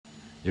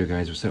Yo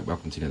guys, what's up?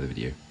 Welcome to another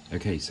video.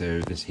 Okay,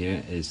 so this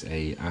here is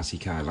a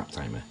RC car lap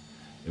timer.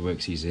 It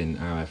works using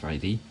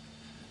RFID.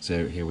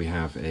 So here we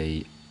have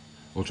a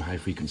ultra high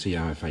frequency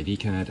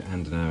RFID card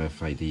and an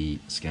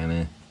RFID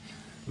scanner.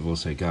 We've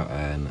also got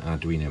an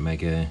Arduino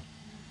Mega,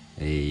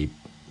 a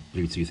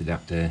Bluetooth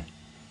adapter,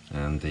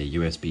 and a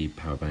USB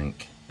power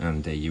bank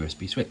and a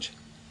USB switch.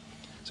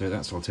 So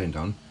that's all turned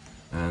on,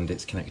 and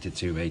it's connected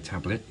to a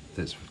tablet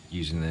that's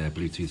using a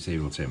Bluetooth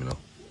serial terminal.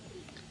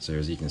 So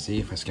as you can see,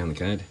 if I scan the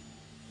card,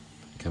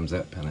 comes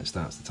up and it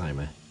starts the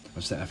timer.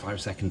 I've set a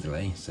 5-second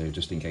delay, so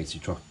just in case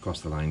you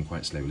cross the line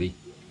quite slowly,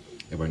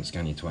 it won't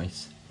scan you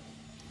twice.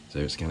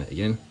 So scan it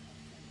again.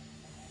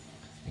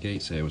 Okay,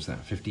 so what's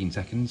that, 15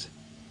 seconds?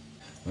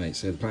 Right,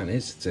 so the plan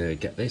is to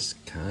get this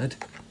card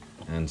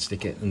and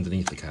stick it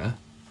underneath the car.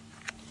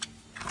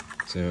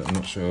 So I'm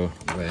not sure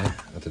where,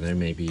 I don't know,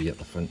 maybe at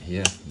the front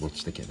here. We'll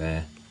stick it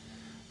there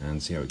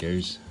and see how it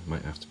goes.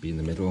 Might have to be in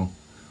the middle,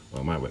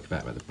 or it might work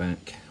better at the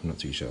back, I'm not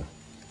too sure.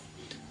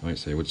 Right,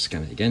 so we'll just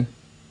scan it again.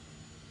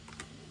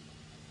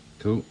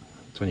 Cool,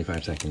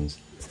 25 seconds.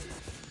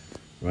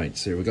 Right,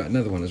 so we've got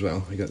another one as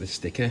well. We've got this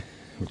sticker,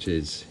 which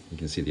is, you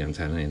can see the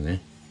antenna in there.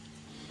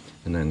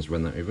 And then just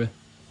run that over.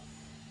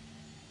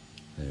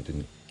 No, I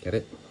didn't get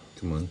it.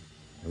 Come on,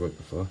 I worked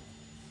before.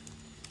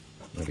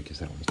 No, because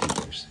that one's too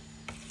close.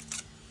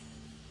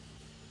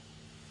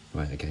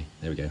 Right, okay,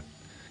 there we go.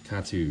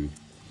 Car 2.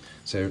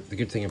 So the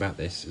good thing about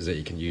this is that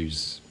you can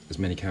use as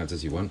many cards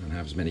as you want and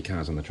have as many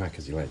cards on the track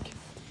as you like.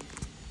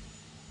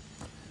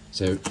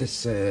 So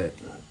this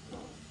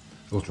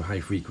ultra high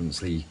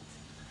frequency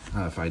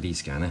RFID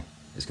scanner,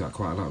 it's got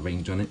quite a lot of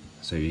range on it,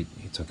 so you're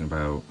talking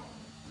about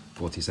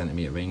 40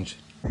 centimeter range,